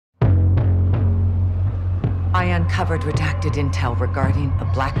I uncovered redacted intel regarding a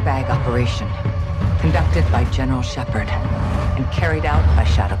black bag operation conducted by General Shepard and carried out by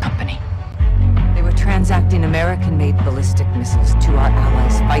Shadow Company. They were transacting American-made ballistic missiles to our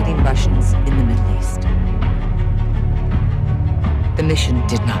allies fighting Russians in the Middle East. The mission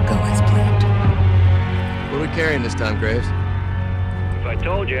did not go as planned. What are we carrying this time, Graves? If I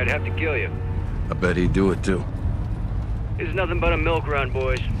told you, I'd have to kill you. I bet he'd do it too. This is nothing but a milk run,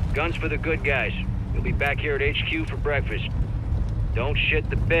 boys. Guns for the good guys. You'll be back here at HQ for breakfast. Don't shit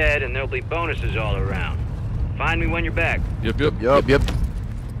the bed, and there'll be bonuses all around. Find me when you're back. Yep.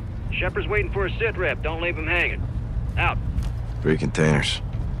 Shepard's waiting for a sit rep. Don't leave him hanging. Out. 3 containers.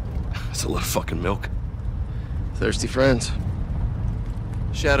 That's a lot of fucking milk. Thirsty friends.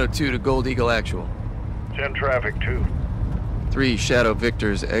 Shadow 2 to Gold Eagle Actual. 10 traffic 2. 3 Shadow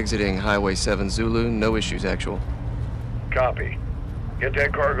Victors exiting Highway 7 Zulu. No issues, Actual. Copy. Get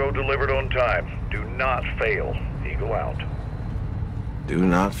that cargo delivered on time. Do not fail. Eagle out. Do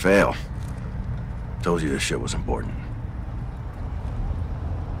not fail. Told you this shit was important.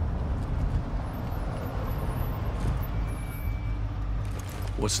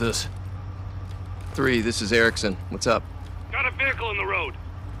 What's this? 3, this is Erickson. What's up? Got a vehicle in the road.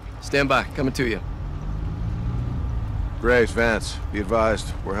 Stand by. Coming to you. Graves, Vance, be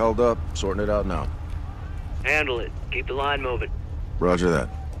advised. We're held up. Sorting it out now. Handle it. Keep the line moving. Roger that.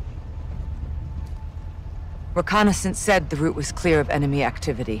 Reconnaissance said the route was clear of enemy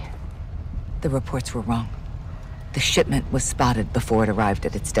activity. The reports were wrong. The shipment was spotted before it arrived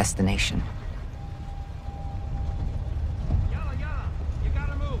at its destination. You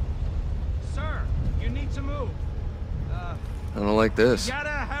gotta move. Sir, you need to move. I don't like this.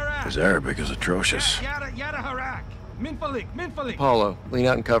 Yada harak. His Arabic is atrocious. Yada harak. Minfalik. Apollo, lean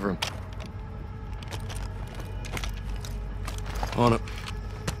out and cover him. On it.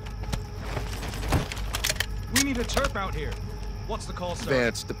 We need a chirp out here. What's the call, sir?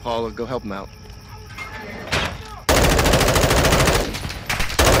 Vance, Apollo, go help him out.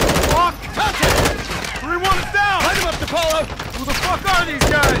 Fuck! Contact! 3-1 is down! Light him up, Apollo! Who the fuck are these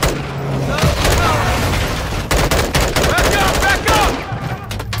guys? No! Back up!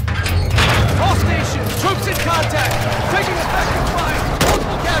 All stations! Troops in contact! Taking effective fire!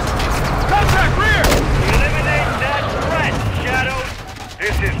 Multiple casualties! Contact rear! Eliminate that threat, Shadow!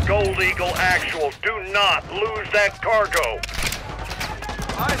 This is Gold Eagle Actual. Do not lose that cargo.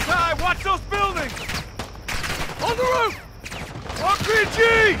 Eyes high! Watch those buildings! On the roof!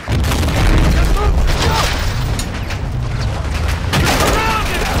 RPG! Let's move! Go! They're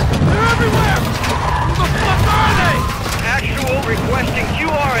surrounded! They're everywhere! Who the fuck are they? Actual requesting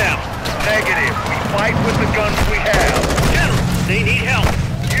QRM. Negative. We fight with the guns we have. General, they need help.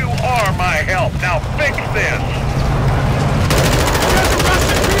 You are my help. Now fix this. There's a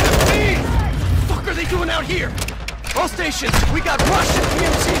Russian PMC! What the fuck are they doing out here? All stations, we got Russian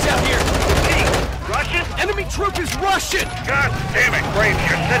PMCs out here! Hey, Russian? Enemy troop is Russian! God damn it, Graves.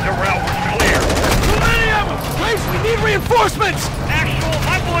 You said the route was clear. Too many of them! Graves, we need reinforcements! Actual,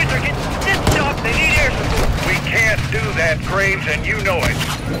 my boys are getting stitched up. They need air support. We can't do that, Graves, and you know it.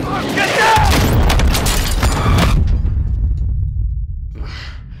 Get down!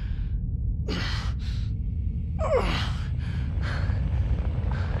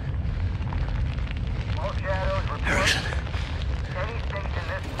 Erickson. Any station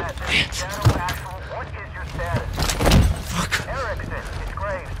this message. Shadow Actual, what is your status? Fuck. Erickson, it's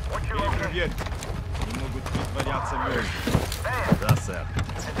Graves. What's your location? Привет. Не могут притворяться мертвыми. Van, Да, сэр.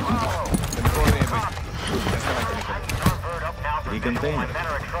 it's Apollo. Контрольные Copy. I need your bird up now for visual. My men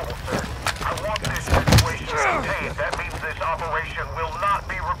are in trouble, sir. I want this situation contained. That means this operation will not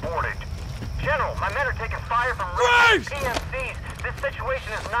be reported. General, my men are taking fire from Graves! PMCs. This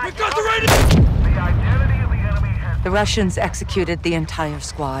situation is not... We got the radio! The identity of the enemy has... The Russians executed the entire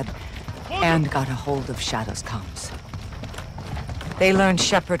squad and got a hold of Shadow's comms. They learned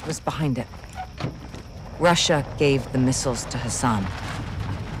Shepard was behind it. Russia gave the missiles to Hassan.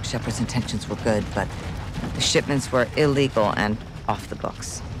 Shepard's intentions were good, but the shipments were illegal and off the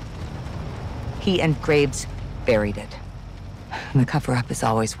books. He and Graves buried it. The cover-up is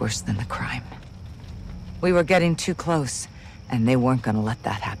always worse than the crime. We were getting too close, and they weren't gonna let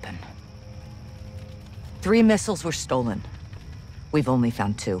that happen. 3 missiles were stolen. We've only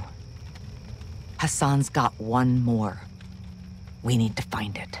found 2. Hassan's got 1 more. We need to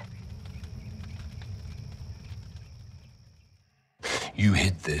find it. You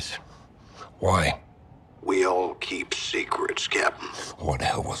hid this. Why? We all keep secrets, Captain. Why the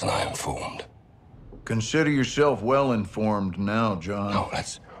hell wasn't I informed? Consider yourself well-informed now, John. Oh,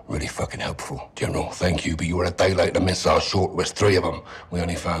 that's really fucking helpful. General, thank you, but you were a day late. The missiles short was 3 of them. We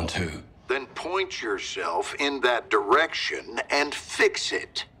only found 2. Then point yourself in that direction and fix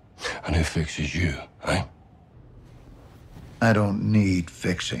it. And who fixes you, eh? I don't need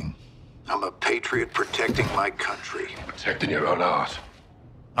fixing. I'm a patriot protecting my country. Protecting your own ass.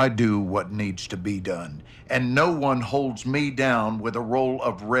 I do what needs to be done, and no one holds me down with a roll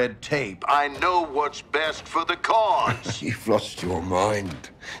of red tape. I know what's best for the cause. You've lost your mind,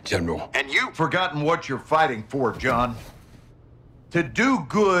 General. And you've Forgotten what you're fighting for, John. To do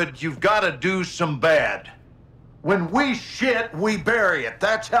good, you've got to do some bad. When we shit, we bury it.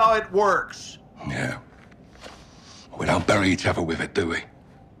 That's how it works. Yeah. We don't bury each other with it, do we?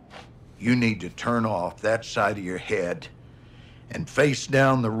 You need to turn off that side of your head and face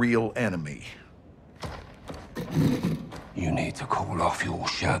down the real enemy. You need to call off your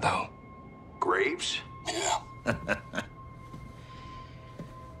shadow. Graves? Yeah.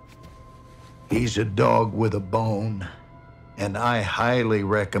 He's a dog with a bone, and I highly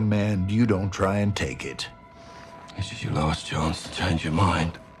recommend you don't try and take it. This is your last chance to change your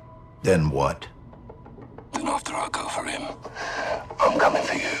mind. Then what? Then after I go for him, I'm coming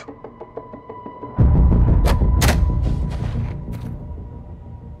for you.